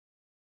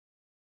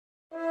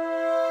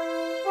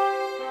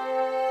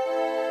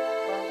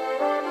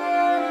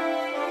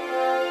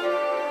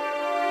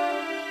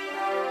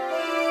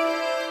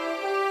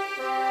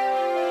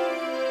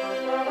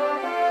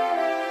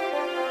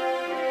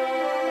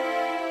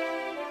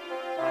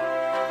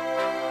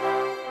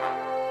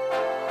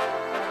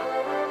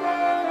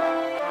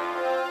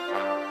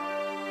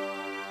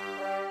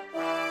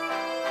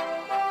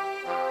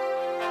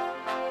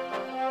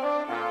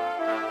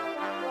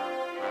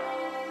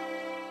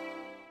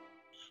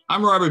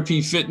I'm Robert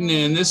P. Fitton,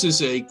 and this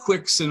is a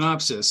quick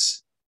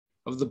synopsis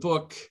of the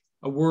book,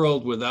 A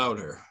World Without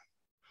Her.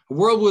 A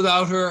World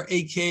Without Her,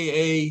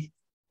 aka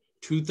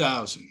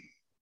 2000.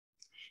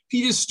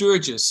 Peter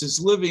Sturgis is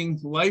living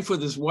life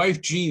with his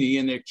wife, Jeannie,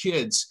 and their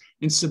kids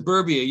in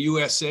suburbia,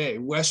 USA,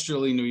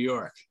 westerly New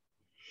York.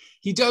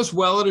 He does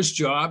well at his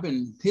job,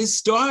 and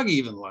his dog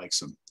even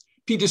likes him.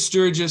 Peter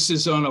Sturgis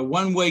is on a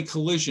one-way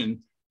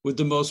collision with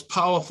the most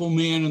powerful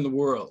man in the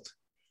world,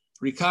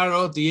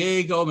 Ricardo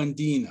Diego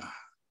Medina.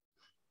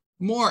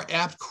 More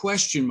apt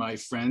question, my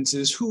friends,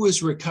 is who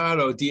is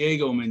Ricardo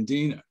Diego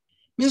Medina?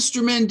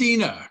 Mr.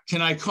 Medina,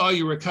 can I call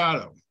you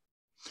Ricardo?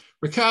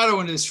 Ricardo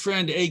and his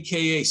friend,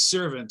 AKA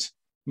servant,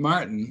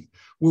 Martin,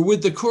 were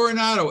with the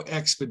Coronado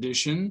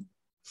expedition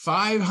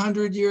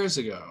 500 years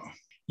ago.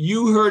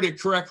 You heard it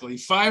correctly,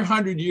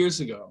 500 years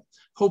ago.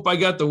 Hope I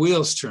got the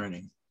wheels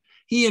turning.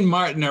 He and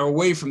Martin are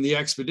away from the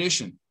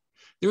expedition.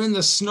 They're in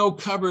the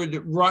snow-covered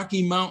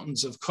Rocky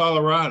Mountains of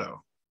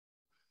Colorado,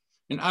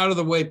 an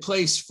out-of-the-way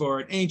place for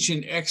an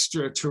ancient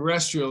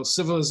extraterrestrial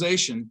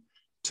civilization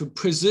to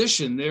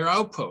position their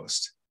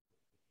outpost.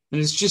 And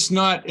it's just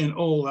not an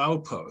old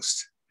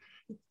outpost.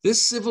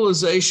 This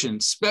civilization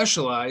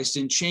specialized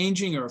in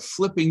changing or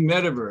flipping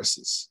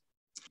metaverses.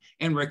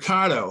 And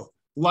Ricardo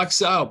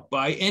lucks out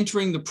by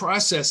entering the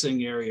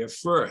processing area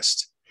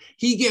first.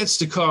 He gets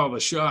to call the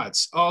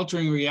shots,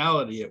 altering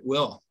reality at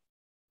will.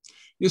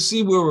 You'll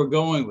see where we're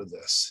going with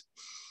this.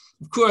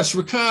 Of course,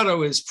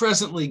 Ricardo is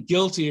presently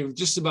guilty of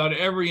just about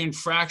every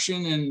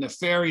infraction and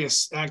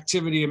nefarious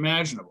activity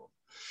imaginable.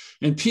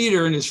 And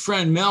Peter and his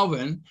friend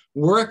Melvin,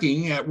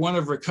 working at one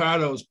of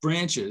Ricardo's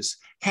branches,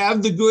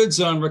 have the goods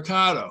on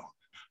Ricardo.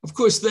 Of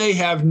course, they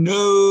have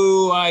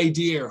no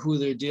idea who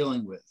they're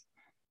dealing with.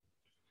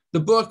 The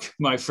book,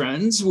 my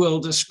friends, will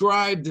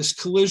describe this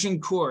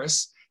collision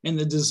course and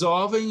the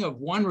dissolving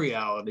of one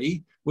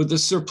reality with the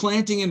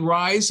supplanting and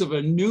rise of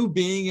a new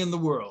being in the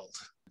world.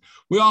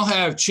 We all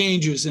have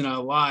changes in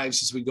our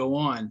lives as we go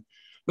on,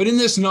 but in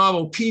this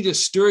novel, Peter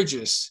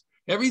Sturgis,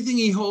 everything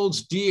he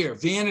holds dear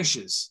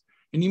vanishes,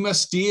 and he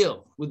must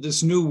deal with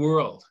this new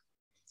world.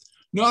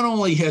 Not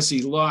only has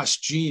he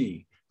lost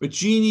Jeannie, but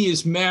Jeannie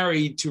is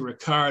married to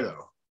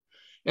Ricardo.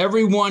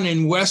 Everyone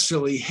in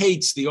Westerly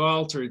hates the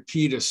altered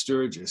Peter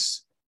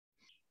Sturgis.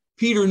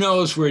 Peter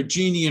knows where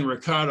Jeannie and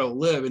Ricardo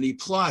live, and he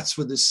plots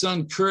with his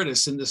son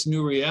Curtis in this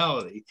new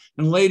reality,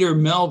 and later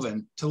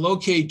Melvin, to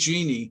locate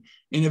Jeannie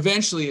and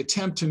eventually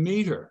attempt to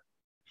meet her.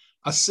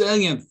 A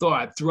salient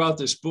thought throughout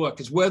this book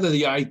is whether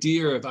the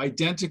idea of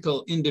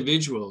identical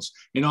individuals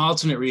in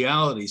alternate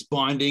realities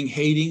bonding,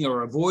 hating,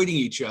 or avoiding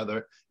each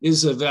other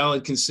is a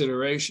valid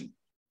consideration.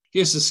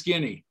 Here's the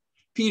skinny.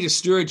 Peter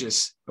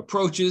Sturgis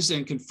approaches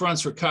and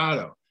confronts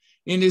Ricardo.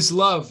 In his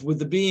love with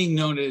the being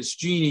known as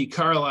Jeannie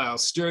Carlisle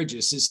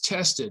Sturgis is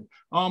tested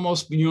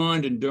almost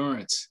beyond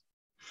endurance.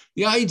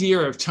 The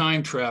idea of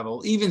time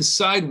travel, even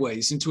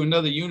sideways into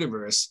another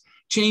universe,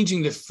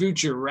 changing the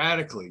future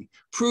radically,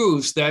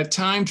 proves that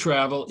time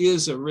travel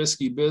is a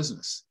risky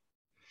business.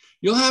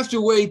 You'll have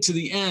to wait to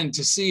the end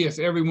to see if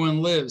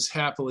everyone lives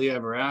happily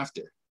ever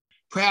after.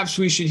 Perhaps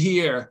we should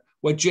hear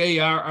what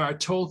J.R.R.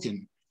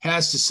 Tolkien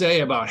has to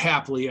say about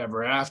happily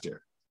ever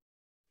after.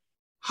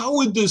 How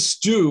would this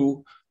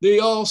do? They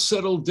all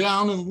settle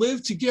down and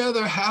live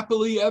together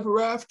happily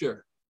ever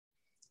after.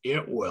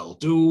 It will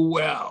do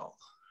well,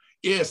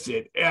 if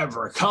it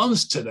ever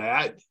comes to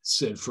that,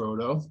 said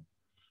Frodo.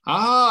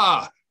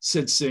 Ah,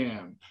 said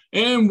Sam,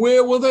 and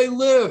where will they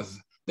live?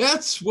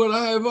 That's what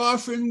I have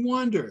often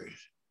wondered.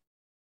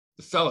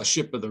 The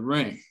Fellowship of the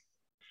Ring.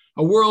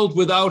 A World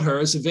Without Her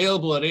is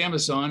available at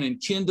Amazon in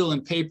Kindle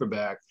and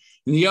paperback,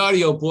 and the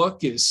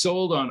audiobook is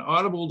sold on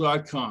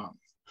audible.com.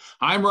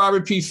 I'm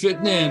Robert P.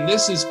 Fitton, and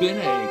this has been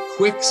a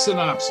quick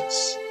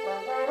synopsis.